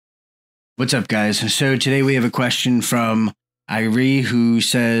What's up, guys? So today we have a question from Irae, who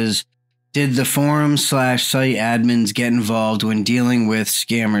says, did the forum/site admins get involved when dealing with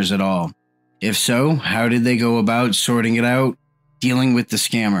scammers at all? If so, how did they go about sorting it out, dealing with the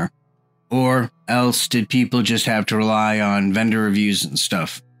scammer? Or else did people just have to rely on vendor reviews and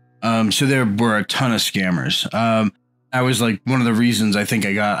stuff? So there were a ton of scammers. That was like one of the reasons I think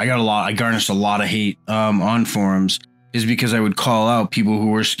I garnished a lot of hate on forums, is because I would call out people who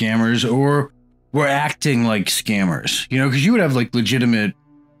were scammers or were acting like scammers, you know, because you would have like legitimate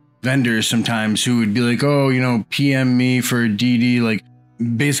vendors sometimes who would be like, oh, you know, PM me for DD, like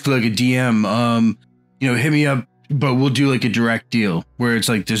basically like a DM, you know, hit me up, but we'll do like a direct deal where it's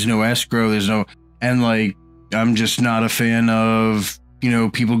like there's no escrow, and like I'm just not a fan of, you know,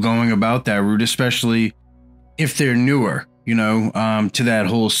 people going about that route, especially if they're newer, you know, to that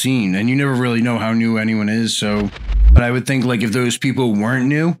whole scene, and you never really know how new anyone is. So, but I would think like if those people weren't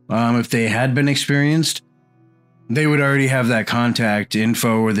new, if they had been experienced, they would already have that contact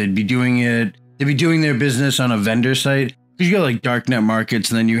info, or they'd be doing their business on a vendor site. Because you got like darknet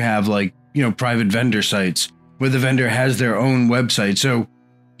markets, and then you have like, you know, private vendor sites where the vendor has their own website. So,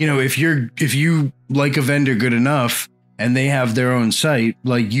 you know, if you like a vendor good enough and they have their own site,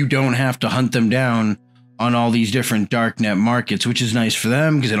 like you don't have to hunt them down on all these different darknet markets, which is nice for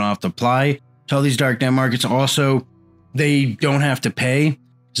them because they don't have to apply to all these darknet markets. Also, they don't have to pay.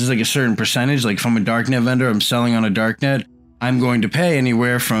 This is like a certain percentage. Like from a darknet vendor, I'm selling on a darknet, I'm going to pay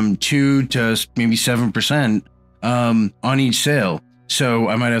anywhere from 2 to maybe 7% on each sale. So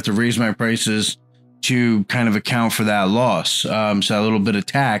I might have to raise my prices to kind of account for that loss. So a little bit of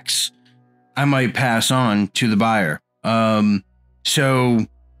tax I might pass on to the buyer. So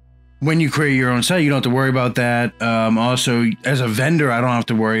when you create your own site, you don't have to worry about that. Also, as a vendor, I don't have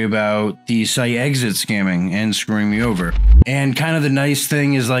to worry about the site exit scamming and screwing me over. And kind of the nice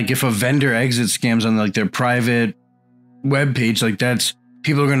thing is, like, if a vendor exit scams on like their private web page, like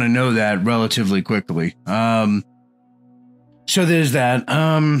people are going to know that relatively quickly. So there's that.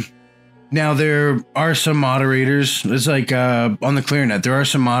 Now there are some moderators. It's like on the ClearNet, there are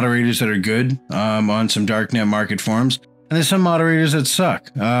some moderators that are good on some darknet market forums. And there's some moderators that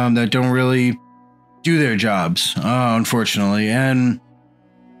suck, that don't really do their jobs, unfortunately. And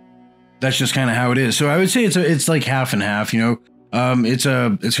that's just kind of how it is. So I would say it's like half and half, you know. It's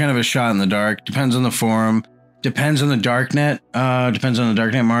kind of a shot in the dark. Depends on the forum, depends on the darknet, depends on the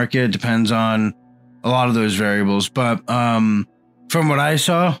darknet market, depends on a lot of those variables. But from what I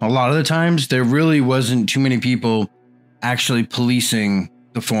saw, a lot of the times there really wasn't too many people actually policing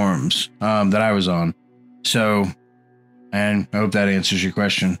the forums that I was on. So. And I hope that answers your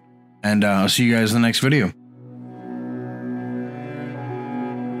question. And I'll see you guys in the next video.